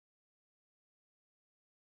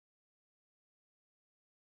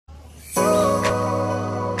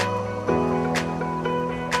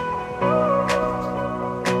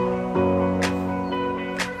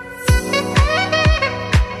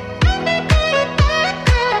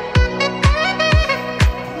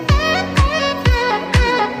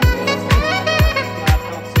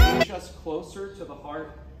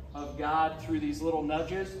through these little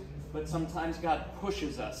nudges, but sometimes God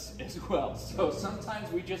pushes us as well. So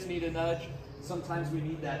sometimes we just need a nudge, sometimes we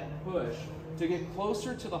need that push to get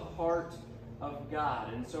closer to the heart of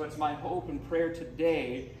God. And so it's my hope and prayer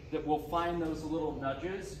today that we'll find those little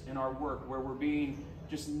nudges in our work where we're being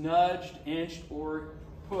just nudged, inched, or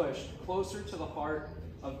pushed closer to the heart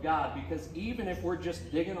of God. Because even if we're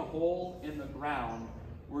just digging a hole in the ground,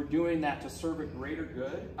 we're doing that to serve a greater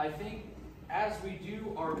good. I think as we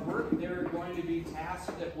do our work, there are going to be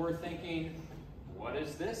tasks that we're thinking, what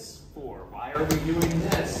is this for? Why are we doing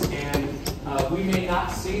this? And we may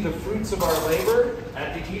not see the fruits of our labor.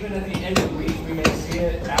 Even at the end of the week, we may see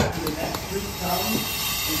it after the next fruit comes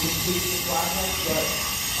and complete the project. But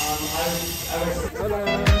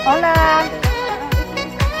Hola.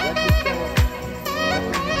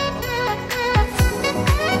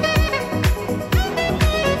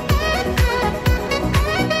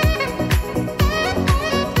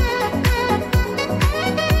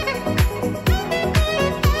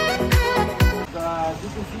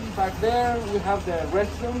 Back there we have the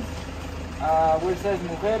restrooms where it says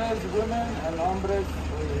mujeres, women, and hombres,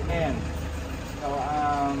 men. So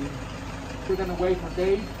we're going to wait for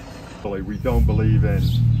days. We don't believe in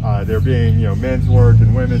there being, men's work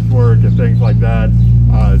and women's work and things like that.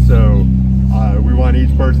 So we want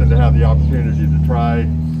each person to have the opportunity to try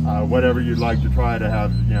whatever you'd like to try, to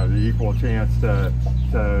have the equal chance to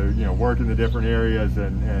work in the different areas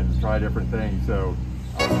and try different things. So.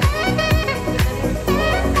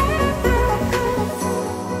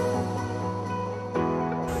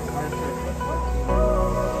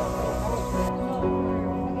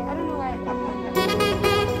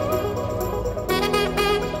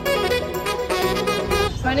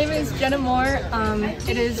 My name is Jenna Moore.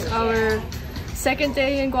 It is our second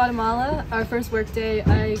day in Guatemala, our first work day.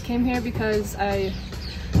 I came here because I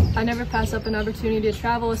never pass up an opportunity to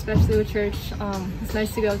travel, especially with church. It's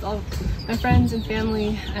nice to go with all my friends and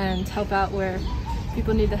family and help out where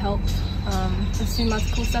people need the help. I've seen lots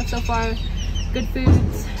of cool stuff so far, good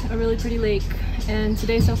foods, a really pretty lake, and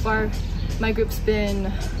today so far my group's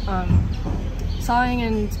been sawing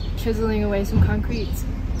and chiseling away some concrete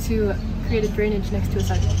to create a drainage next to a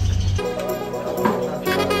sidewalk.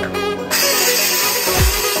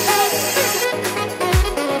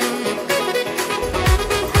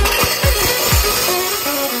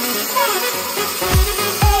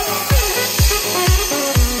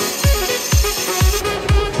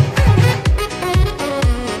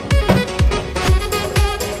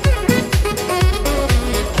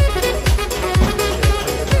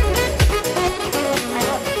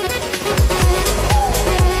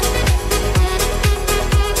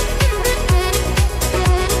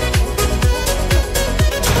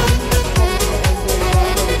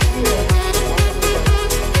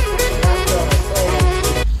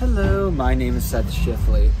 My name is Seth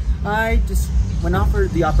Schiffley. When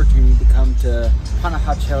offered the opportunity to come to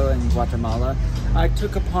Panahacho in Guatemala, I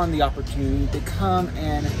took upon the opportunity to come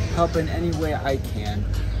and help in any way I can.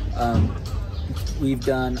 We've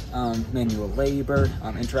done manual labor,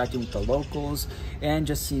 interacting with the locals, and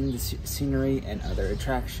just seeing the scenery and other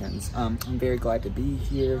attractions. I'm very glad to be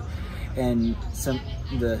here, and some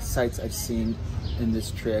of the sights I've seen in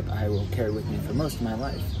this trip I will carry with me for most of my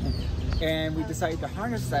life. And we decided to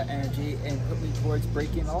harness that energy and put me towards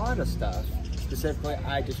breaking a lot of stuff. Specifically,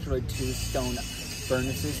 I destroyed 2 stone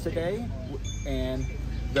furnaces today, and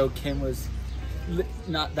though Kim was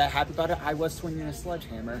not that happy about it, I was swinging a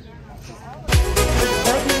sledgehammer.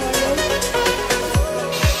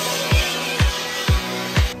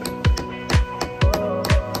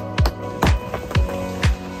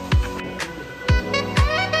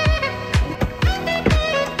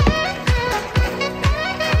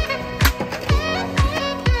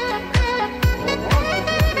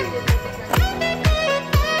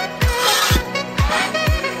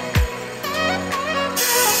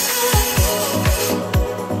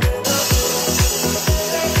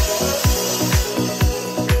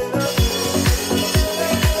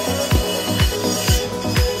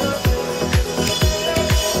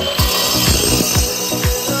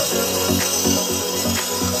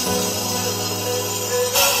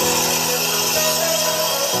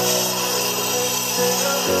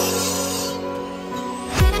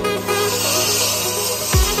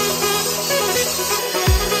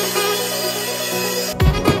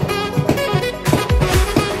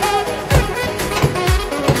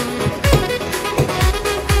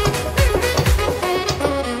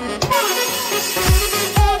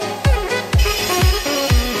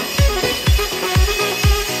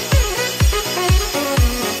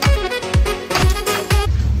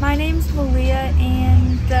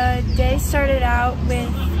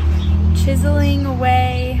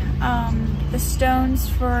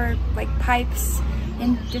 used for like pipes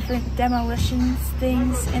and different demolitions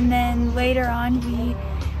things. And then later on we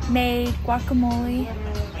made guacamole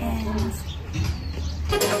and